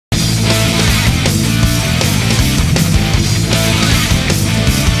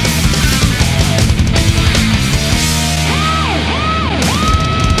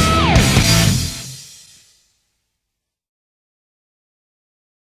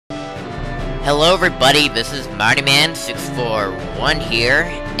Hello everybody, this is mardiman641 here,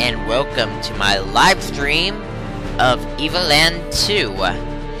 and welcome to my live stream of evoland 2.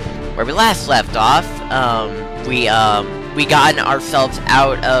 Where we last left off, we got ourselves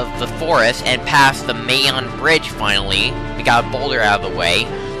out of the forest and passed the Mayon Bridge finally. We got a boulder out of the way,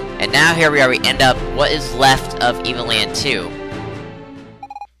 and now here we are, we end up what is left of evoland 2.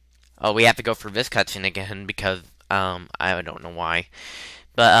 Oh, we have to go for this cutscene again because, I don't know why.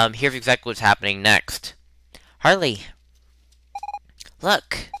 But, here's exactly what's happening next. Harley!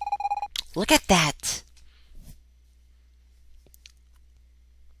 Look! Look at that!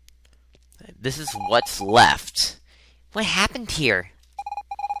 This is what's left. What happened here?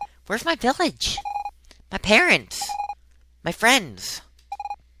 Where's my village? My parents? My friends?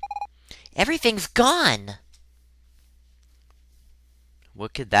 Everything's gone!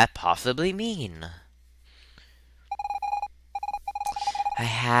 What could that possibly mean? I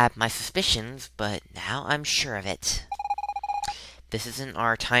had my suspicions, but now I'm sure of it. This isn't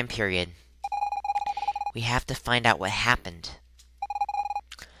our time period. We have to find out what happened.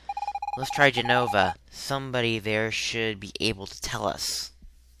 Let's try Genova. Somebody there should be able to tell us.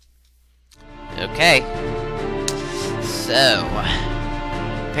 Okay. So,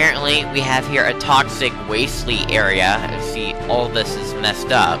 apparently we have here a toxic wasteland area. See, all this is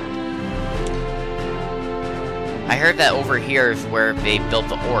messed up. I heard that over here is where they built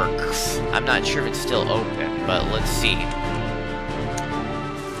the orcs. I'm not sure if it's still open, but let's see.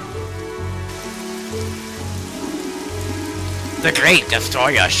 The Great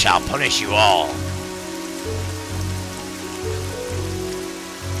Destroyer shall punish you all.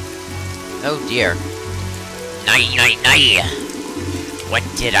 Oh dear. Nay, nay, nay. What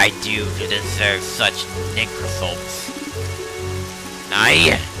did I do to deserve such necrosols?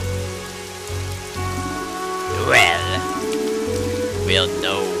 Nay. Well, will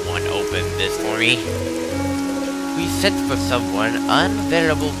no one open this for me? We sent for someone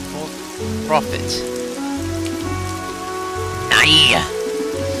unvenerable prophet. Nay!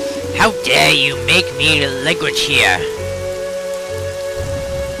 How dare you make me language here?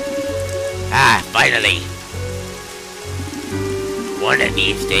 Ah, finally! One of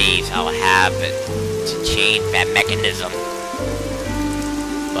these days I'll have to change that mechanism.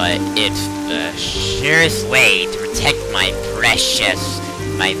 But it's the surest way to protect my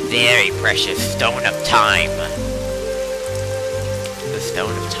very precious Stone of Time. The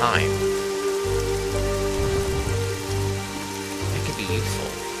Stone of Time. That could be useful.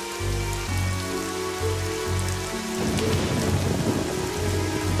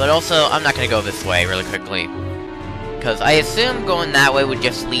 But also, I'm not gonna go this way really quickly. Because I assume going that way would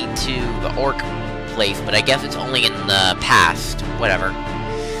just lead to the orc place, but I guess it's only in the past. Whatever.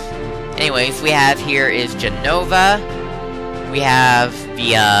 Anyways, we have here is Genova, we have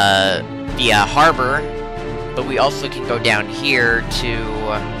the harbor, but we also can go down here to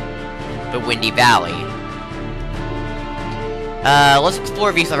the Windy Valley. Let's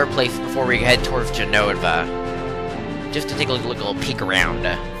explore these other places before we head towards Genova, just to take a little peek around.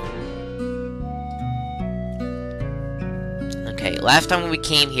 Okay, last time when we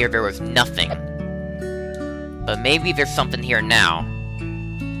came here there was nothing, but maybe there's something here now.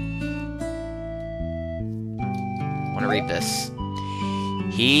 Read this.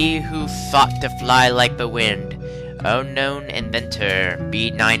 He who sought to fly like the wind, unknown inventor,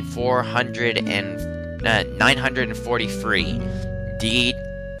 B943, deed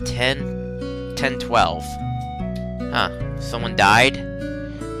 1012. Huh, someone died?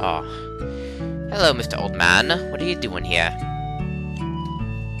 Oh. Hello, Mr. Old Man. What are you doing here?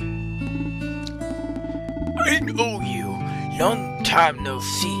 I know you. Long time no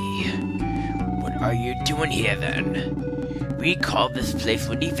see. What are you doing here, then? We call this place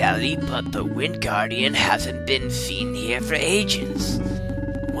Windy Valley, but the Wind Guardian hasn't been seen here for ages.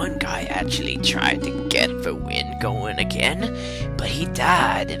 One guy actually tried to get the wind going again, but he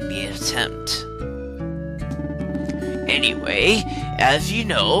died in the attempt. Anyway, as you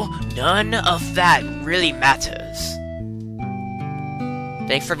know, none of that really matters.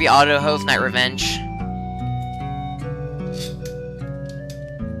 Thanks for the auto host, Night Revenge.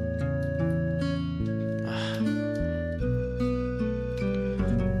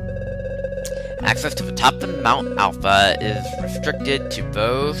 Access to the top of Mount Alpha is restricted to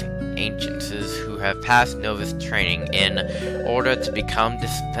those ancients who have passed novice training in order to become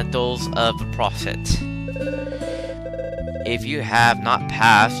disciples of the Prophet. If you have not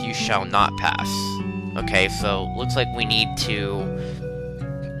passed, you shall not pass. Okay, so looks like we need to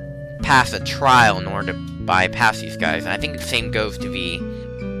pass a trial in order to bypass these guys. And I think the same goes to the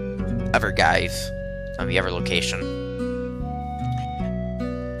other guys on the other location.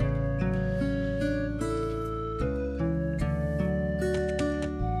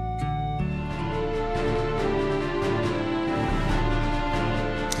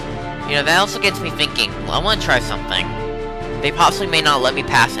 You know, that also gets me thinking, well, I want to try something. They possibly may not let me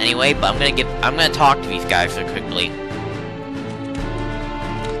pass anyway, but I'm gonna talk to these guys so quickly.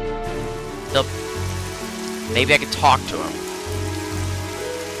 Maybe I could talk to them.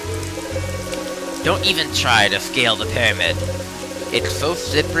 Don't even try to scale the pyramid. It's so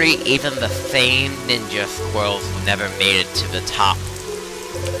slippery, even the famed ninja squirrels never made it to the top.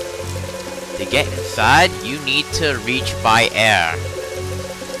 To get inside, you need to reach by air.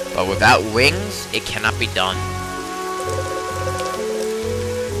 But without wings, it cannot be done.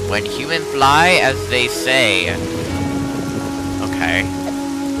 When humans fly, as they say. Okay.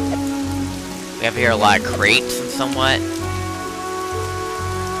 We have here a lot of crates and somewhat.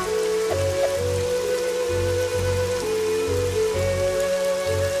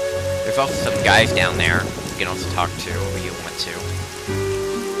 There's also some guys down there you can also talk to if you want to.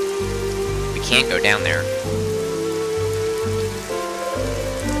 We can't go down there.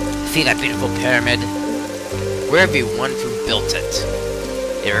 See that beautiful pyramid? We're the ones who built it.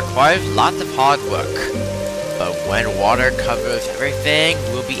 It requires lots of hard work, but when water covers everything,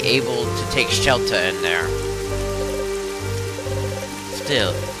 we'll be able to take shelter in there.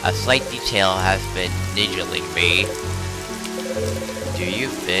 Still, a slight detail has been niggling me. Do you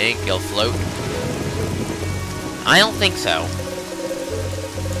think you'll float? I don't think so.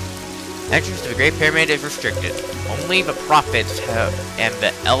 Entrance to the Great Pyramid is restricted. Only the prophets and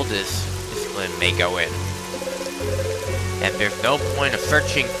the eldest discipline may go in. And there's no point of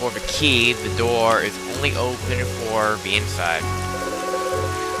searching for the key. The door is only open for the inside.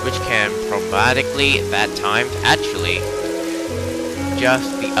 Which can problematically at that time. Actually,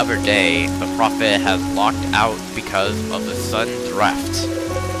 just the other day, the prophet has locked out because of the sudden draft.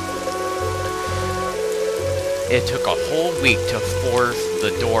 It took a whole week to force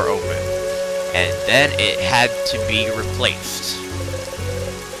the door open, and then it had to be replaced.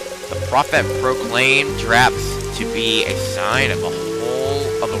 The prophet proclaimed drafts to be a sign of the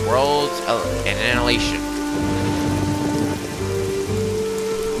whole of the world's annihilation.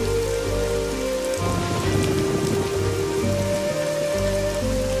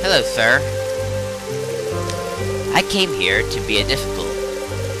 Hello, sir. I came here to be a disciple,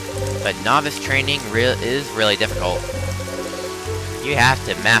 but novice training is really difficult. You have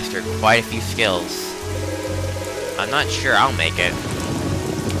to master quite a few skills. I'm not sure I'll make it.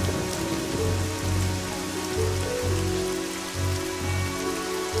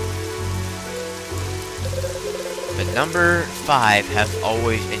 But number 5 has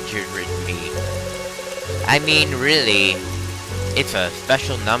always intrigued me. I mean, really, it's a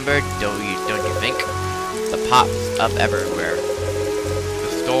special number, don't you think? It pops up everywhere.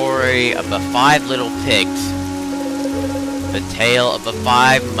 The story of the 5 little pigs. The tale of the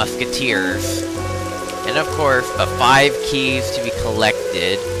 5 musketeers. And of course, the 5 keys to be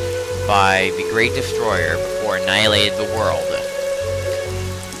collected by the Great Destroyer before annihilated the world.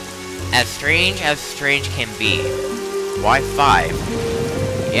 As strange can be. Why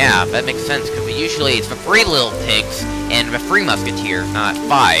 5? Yeah, that makes sense, because usually it's the 3 little pigs and the 3 musketeers, not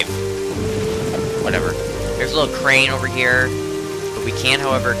 5. Whatever. There's a little crane over here, but we can,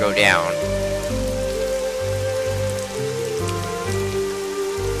 however, go down.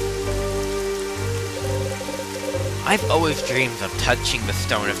 I've always dreamed of touching the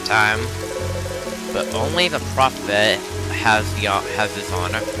Stone of Time, but only the prophet has this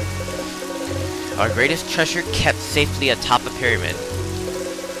honor. Our greatest treasure kept safely atop the pyramid.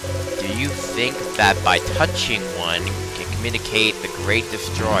 Do you think that by touching one can communicate the Great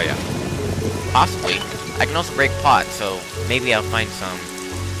Destroyer? Possibly. I can also break pots, so maybe I'll find some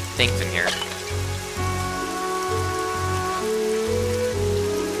things in here.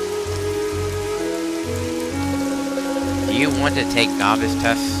 Do you want to take novice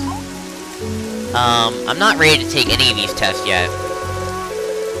tests? I'm not ready to take any of these tests yet.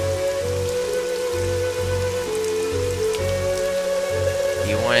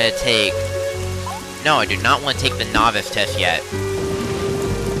 You want to take... No, I do not want to take the novice test yet.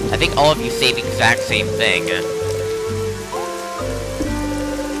 I think all of you say the exact same thing.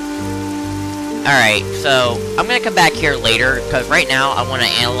 Alright, so I'm gonna come back here later, because right now I want to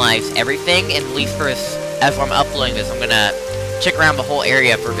analyze everything, and at least for this, as I'm uploading this, I'm gonna check around the whole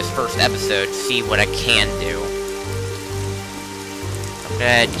area for this first episode to see what I can do. I'm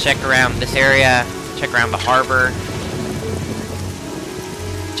gonna check around this area, check around the harbor,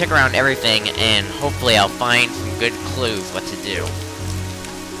 check around everything, and hopefully I'll find some good clues what to do.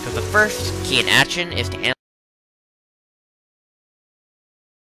 Because the first key in action is to analyze.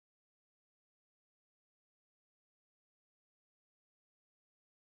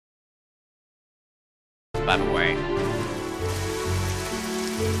 By the way.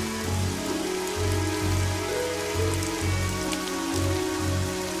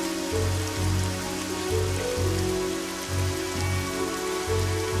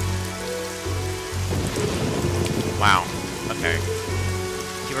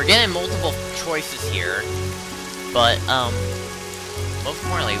 getting multiple choices here, but, most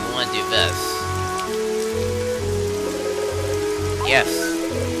importantly, we want to do this. Yes.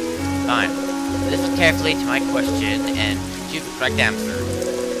 Fine. Listen carefully to my question and choose the correct answer.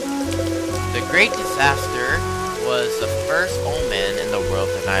 The Great Disaster was the first omen in the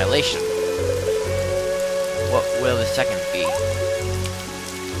world's annihilation. What will the second be?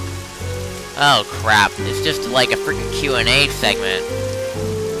 Oh crap, it's just like a freaking Q&A segment.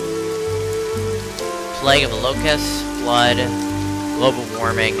 Plague of the locusts, flood, global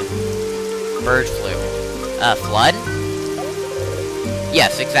warming, bird flu. Flood?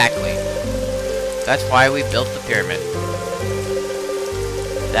 Yes, exactly. That's why we built the pyramid.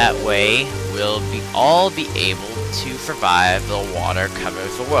 That way, we'll all be able to survive the water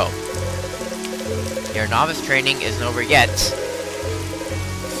covers the world. Your novice training isn't over yet.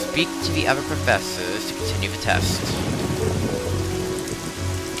 Speak to the other professors to continue the test.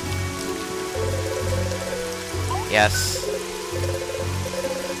 Yes.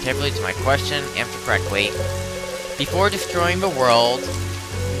 Carefully to my question, answer correctly. Before destroying the world,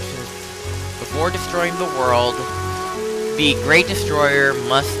 the Great Destroyer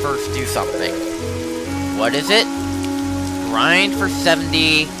must first do something. What is it? Grind for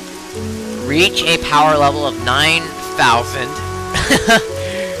 70, reach a power level of 9,000.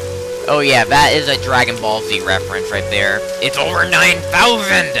 Oh yeah, that is a Dragon Ball Z reference right there. It's over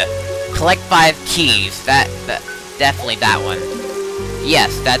 9,000! Collect 5 keys. Definitely that one.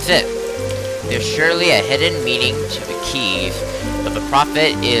 Yes, that's it. There's surely a hidden meaning to the keys, but the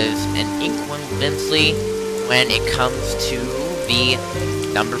prophet is an equivalency when it comes to the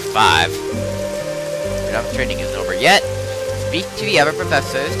number 5. Your novice training isn't over yet. Speak to the other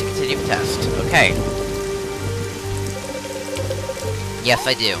professors to continue the test. Okay. Yes,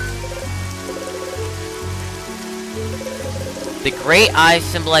 I do. The Great Eye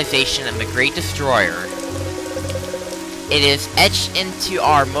symbolization and the Great Destroyer. It is etched into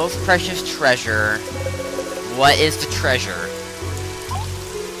our most precious treasure. What is the treasure?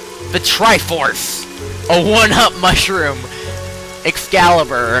 The Triforce! A one-up mushroom!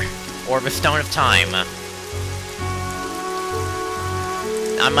 Excalibur! Or the Stone of Time.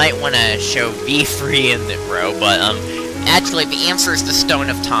 I might want to show V3 in the row, but, actually the answer is the Stone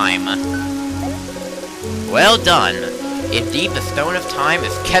of Time. Well done! Indeed, the Stone of Time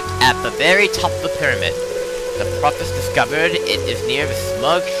is kept at the very top of the pyramid. The prophets discovered it is near the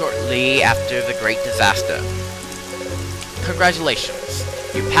smug shortly after the Great Disaster. Congratulations,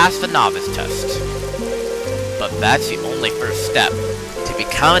 you passed the novice test. But that's the only first step. To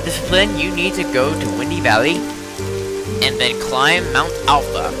become a discipline, you need to go to Windy Valley and then climb Mount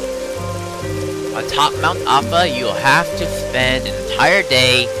Alpha. On top Mount Alpha, you'll have to spend an entire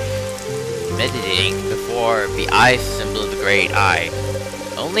day meditating before the eye symbol of the Great Eye.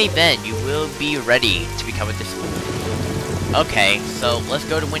 Only then you will be ready to become a disciple. Okay, so let's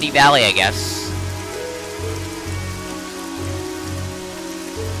go to Windy Valley, I guess.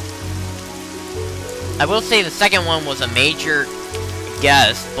 I will say the second one was a major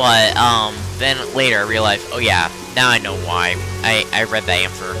guess, but then later I realized, oh yeah, now I know why. I read the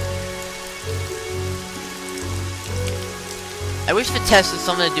answer. I wish the test had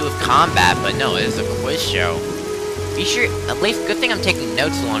something to do with combat, but no, it is a quiz show. Be sure, at least, good thing I'm taking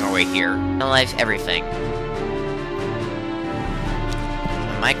notes along our way here. Analyze everything. Is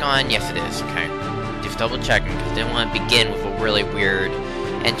my mic on? Yes, it is. Okay. Just double checking, because I didn't want to begin with a really weird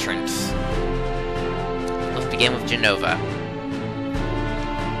entrance. Let's begin with Genova.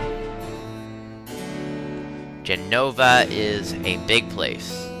 Genova is a big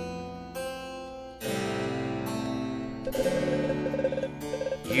place.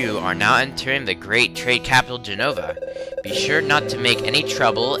 You are now entering the great trade capital, Genova. Be sure not to make any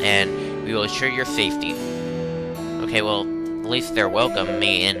trouble, and we will assure your safety. Okay, well, at least they're welcoming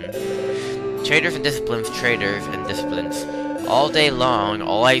me in. Traders and disciplines, traders and disciplines. All day long,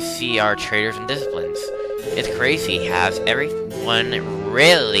 all I see are traders and disciplines. It's crazy, has everyone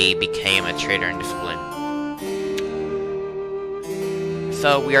really became a trader and discipline.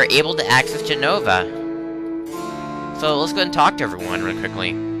 So we are able to access Genova. So let's go and talk to everyone real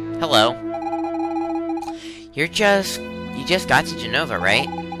quickly. Hello. You just got to Genova, right?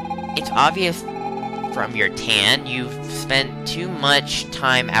 It's obvious from your tan you've spent too much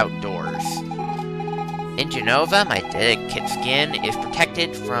time outdoors. In Genova, my delicate skin is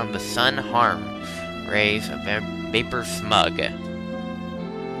protected from the sun harm rays of vapor smog.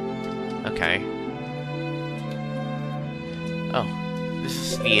 Okay. Oh, this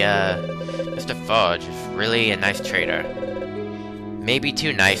is the, Mr. Fudge is really a nice trader. Maybe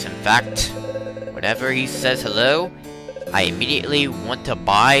too nice, in fact. Whenever he says hello, I immediately want to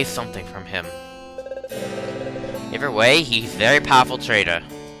buy something from him. Either way, he's a very powerful trader.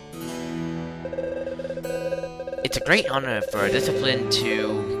 It's a great honor for a discipline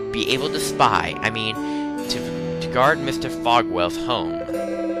to be able to spy. I mean, to guard Mr. Fogwell's home.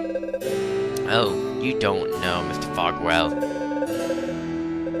 Oh, you don't know Mr. Fogwell.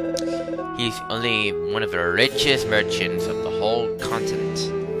 He's only one of the richest merchants of the whole continent.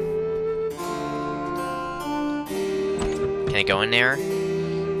 Can I go in there?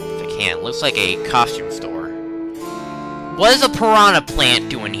 If I can. Looks like a costume store. What is a piranha plant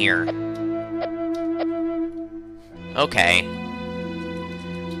doing here? Okay.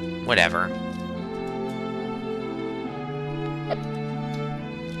 Whatever.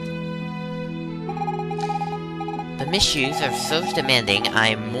 The misuse are so demanding,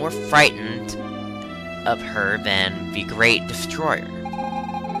 I'm more frightened of her than the Great Destroyer.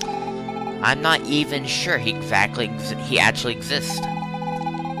 I'm not even sure he actually exists.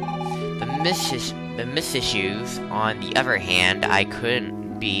 The misissues, on the other hand, I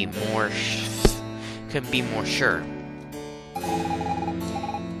couldn't be more sure.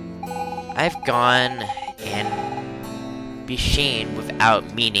 I've gone and be shamed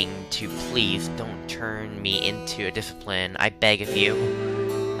without meaning to. Please don't turn me into a discipline, I beg of you.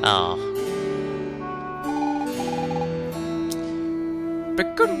 Oh. For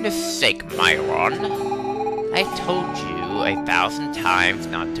goodness sake, Myron. I told you 1,000 times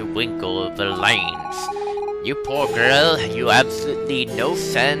not to winkle the lanes. You poor girl, you have absolutely no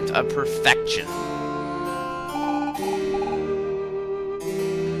sense of perfection.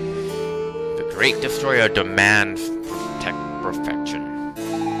 The Great Destroyer demands perfection.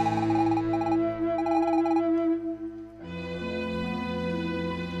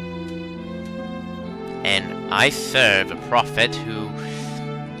 And I serve a prophet who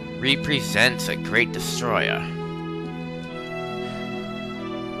represents a Great Destroyer.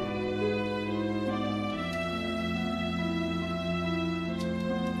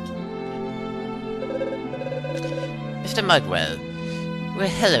 Mr. Mudwell. Well,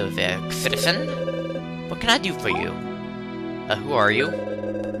 hello there, citizen. What can I do for you? Who are you?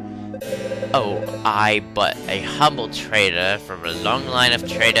 Oh, I but a humble trader from a long line of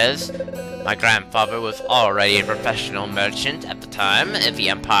traders. My grandfather was already a professional merchant at the time of the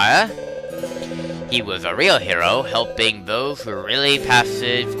Empire. He was a real hero, helping those who were really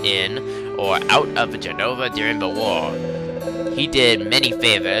passive in or out of Genova during the war. He did many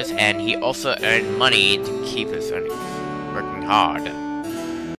favors, and he also earned money to keep his earnings, working hard.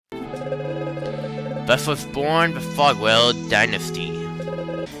 Thus was born the Fogwell dynasty.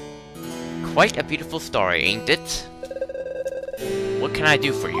 Quite a beautiful story, ain't it? What can I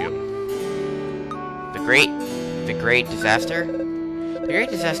do for you? The Great Disaster? The Great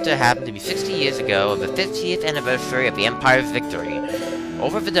Disaster happened to be 60 years ago of the 50th anniversary of the Empire's victory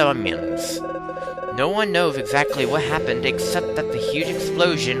over the Dominions. No one knows exactly what happened except that the huge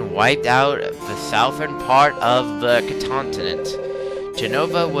explosion wiped out the southern part of the continent.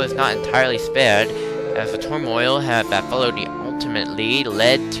 Genova was not entirely spared, as the turmoil that followed ultimately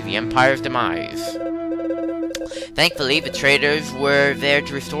led to the Empire's demise. Thankfully, the traders were there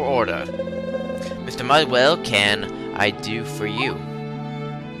to restore order. Mr. Mudwell, can I do for you?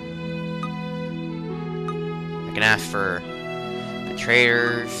 I can ask for the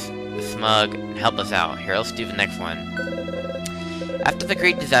traders, the smug, and help us out. Here, let's do the next one. After the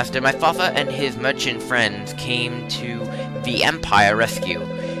Great Disaster, my father and his merchant friends came to the Empire rescue.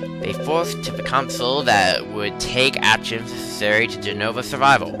 They forced to the council that would take actions necessary to Genova's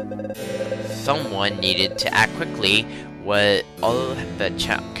survival. Someone needed to act quickly with all the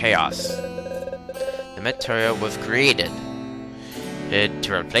chaos. The material was created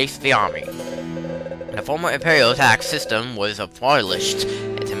to replace the army. The former imperial tax system was abolished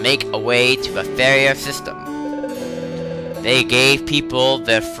to make a way to a fairer system. They gave people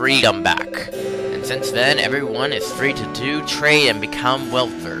their freedom back, and since then everyone is free to do trade and become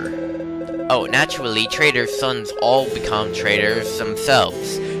wealthier. Oh, naturally, traders' sons all become traders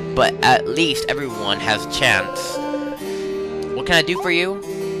themselves, but at least everyone has a chance. What can I do for you?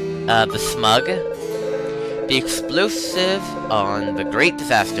 The smug? The explosive on the Great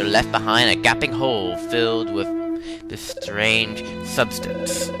Disaster left behind a gaping hole filled with this strange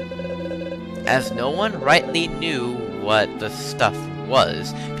substance. As no one rightly knew what the stuff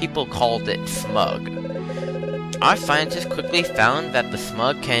was, people called it smug. Our scientists quickly found that the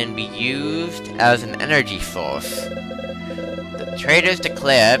smug can be used as an energy source. The traders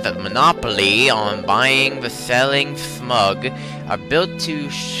declared that the monopoly on buying the selling smug are built to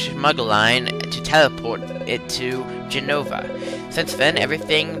Schmuggleline to teleport it to Genova. Since then,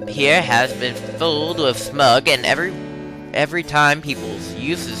 everything here has been filled with smug, and every time people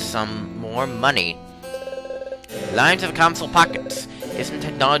uses some more money. Lines of council pockets. Isn't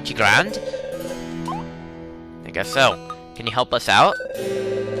technology grand? I guess so. Can you help us out?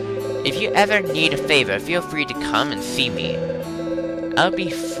 If you ever need a favor, feel free to come and see me. I'll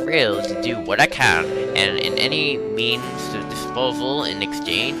be thrilled to do what I can, and in any means of disposal in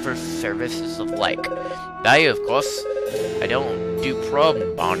exchange for services of like value, of course. I don't do pro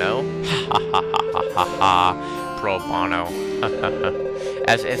bono. Ha ha ha ha ha ha. Pro bono.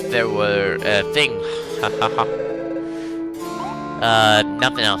 As if there were a thing. Ha ha ha.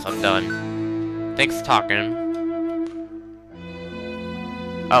 Nothing else. I'm done. Thanks for talking.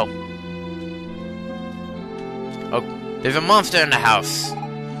 Oh. Oh, there's a monster in the house.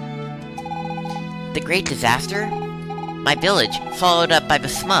 The great disaster? My village, followed up by the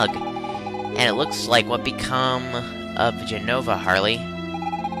smug. And it looks like what become of Genova, Harley.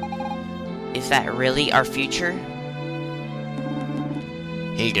 Is that really our future?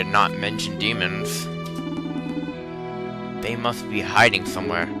 He did not mention demons. They must be hiding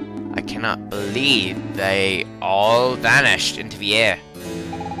somewhere. I cannot believe they all vanished into the air.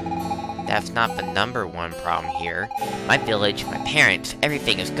 That's not the #1 problem here. My village, my parents,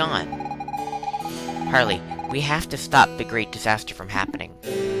 everything is gone. Harley, we have to stop the great disaster from happening.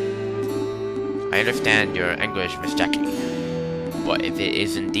 I understand your English, Miss Jackie. But if it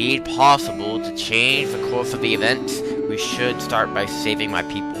is indeed possible to change the course of the events, we should start by saving my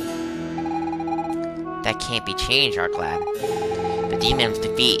people. That can't be changed, Arklad. The demon's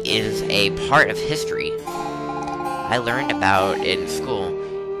defeat is a part of history. I learned about it in school.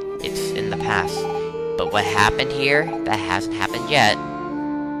 It's in the past. But what happened here, that hasn't happened yet.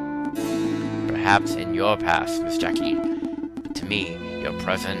 Perhaps in your past, Miss Jackie. But to me, your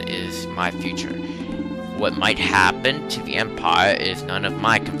present is my future. What might happen to the Empire is none of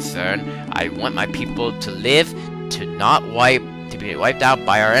my concern. I want my people to live, to be wiped out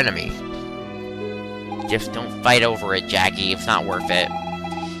by our enemies. Just don't fight over it, Jackie. It's not worth it.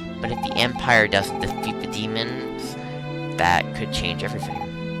 But if the Empire doesn't defeat the demons, that could change everything.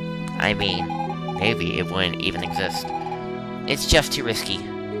 I mean, maybe it wouldn't even exist. It's just too risky.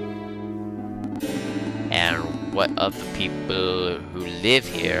 And what of the people who live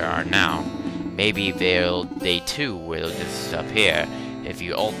here are now? Maybe they too will disappear if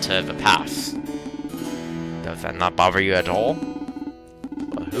you alter the past. Does that not bother you at all?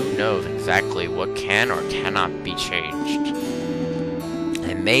 Well, who knows exactly what can or cannot be changed?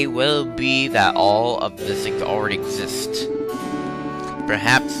 It may well be that all of these things already exist.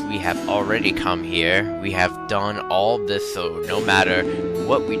 Perhaps we have already come here, we have done all this, so no matter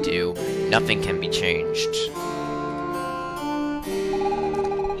what we do, nothing can be changed.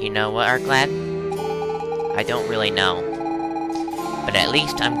 You know what, Arklad? I don't really know. But at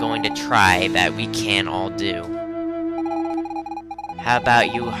least I'm going to try that we can all do. How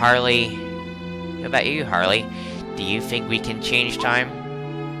about you, Harley? Do you think we can change time?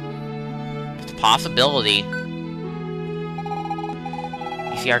 It's a possibility.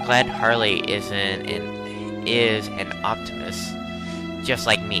 You see, Arklad, Harley is an optimist, just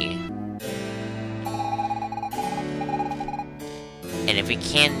like me. And if we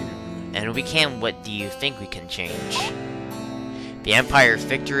can, what do you think we can change? The Empire's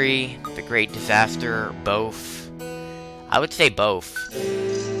victory, the great disaster, both? I would say both.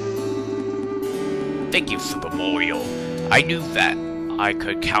 Thank you, Super Mario. I knew that I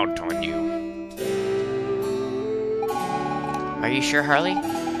could count on you. Are you sure, Harley?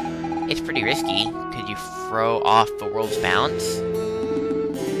 It's pretty risky. Could you throw off the world's balance?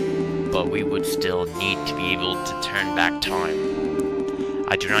 But we would still need to be able to turn back time.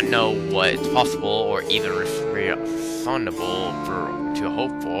 I do not know what is possible or even reasonable to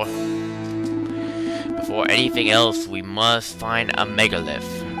hope for. Before anything else, we must find a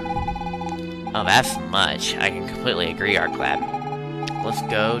megalith. Oh, that's much. I can completely agree, Arklad. Let's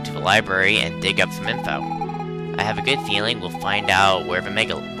go to the library and dig up some info. I have a good feeling we'll find out where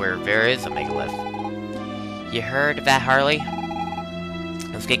there is a megalith. You heard of that, Harley?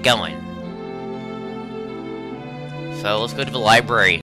 Let's get going. So let's go to the library.